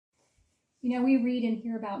You know, we read and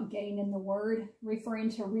hear about getting in the Word, referring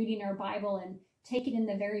to reading our Bible and taking in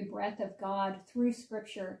the very breath of God through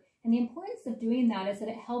Scripture. And the importance of doing that is that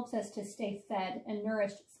it helps us to stay fed and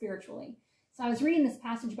nourished spiritually. So I was reading this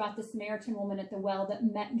passage about the Samaritan woman at the well that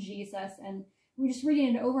met Jesus, and we're just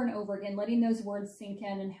reading it over and over again, letting those words sink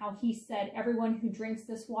in, and how he said, "Everyone who drinks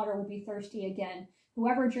this water will be thirsty again.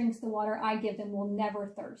 Whoever drinks the water I give them will never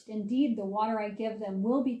thirst. Indeed, the water I give them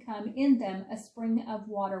will become in them a spring of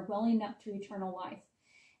water welling up to eternal life."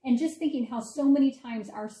 And just thinking how so many times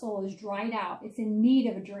our soul is dried out, it's in need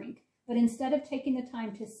of a drink. But instead of taking the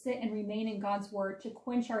time to sit and remain in God's word to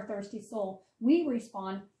quench our thirsty soul, we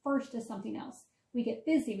respond first to something else. We get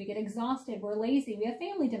busy, we get exhausted, we're lazy, we have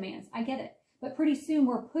family demands. I get it. But pretty soon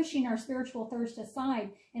we're pushing our spiritual thirst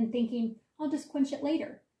aside and thinking, I'll just quench it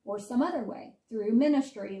later, or some other way, through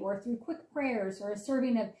ministry, or through quick prayers, or a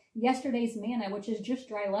serving of yesterday's manna, which is just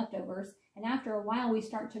dry leftovers. And after a while, we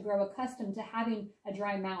start to grow accustomed to having a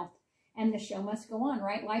dry mouth. And the show must go on,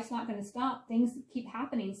 right? Life's not going to stop. Things keep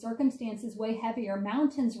happening. Circumstances weigh heavier.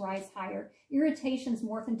 Mountains rise higher. Irritations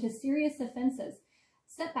morph into serious offenses.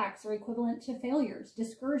 Setbacks are equivalent to failures.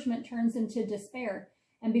 Discouragement turns into despair.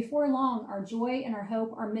 And before long, our joy and our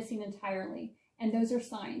hope are missing entirely. And those are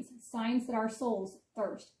signs that our souls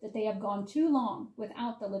thirst, that they have gone too long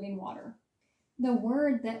without the living water. The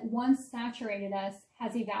word that once saturated us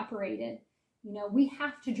has evaporated. You know, we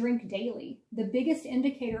have to drink daily. The biggest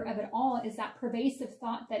indicator of it all is that pervasive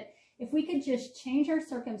thought that if we could just change our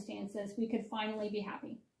circumstances, we could finally be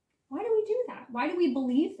happy. Why do we do that? Why do we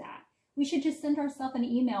believe that? We should just send ourselves an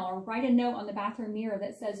email or write a note on the bathroom mirror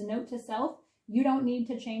that says, "Note to self, you don't need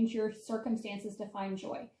to change your circumstances to find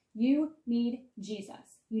joy. You need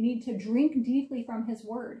Jesus. You need to drink deeply from his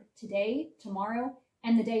word today, tomorrow,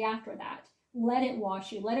 and the day after that. Let it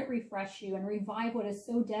wash you, let it refresh you, and revive what is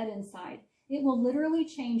so dead inside. It will literally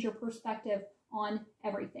change your perspective on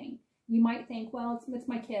everything. You might think, well, it's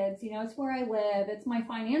my kids, you know, it's where I live, it's my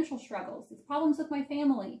financial struggles, it's problems with my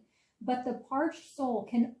family. But the parched soul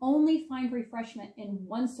can only find refreshment in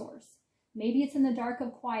one source. Maybe it's in the dark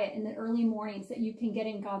of quiet in the early mornings that you can get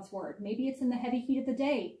in God's word. Maybe it's in the heavy heat of the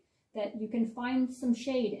day that you can find some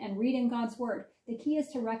shade and read in God's word. The key is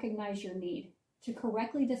to recognize your need, to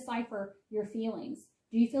correctly decipher your feelings.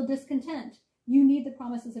 Do you feel discontent? You need the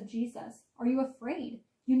promises of Jesus. Are you afraid?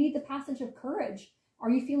 You need the passage of courage. Are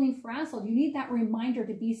you feeling frazzled? You need that reminder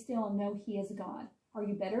to be still and know he is God. Are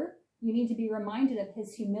you bitter? You need to be reminded of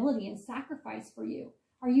his humility and sacrifice for you.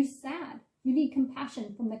 Are you sad? You need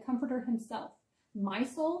compassion from the Comforter himself. My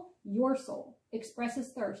soul, your soul,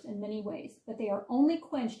 expresses thirst in many ways, but they are only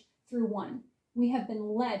quenched through one. We have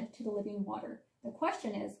been led to the living water. The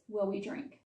question is, will we drink?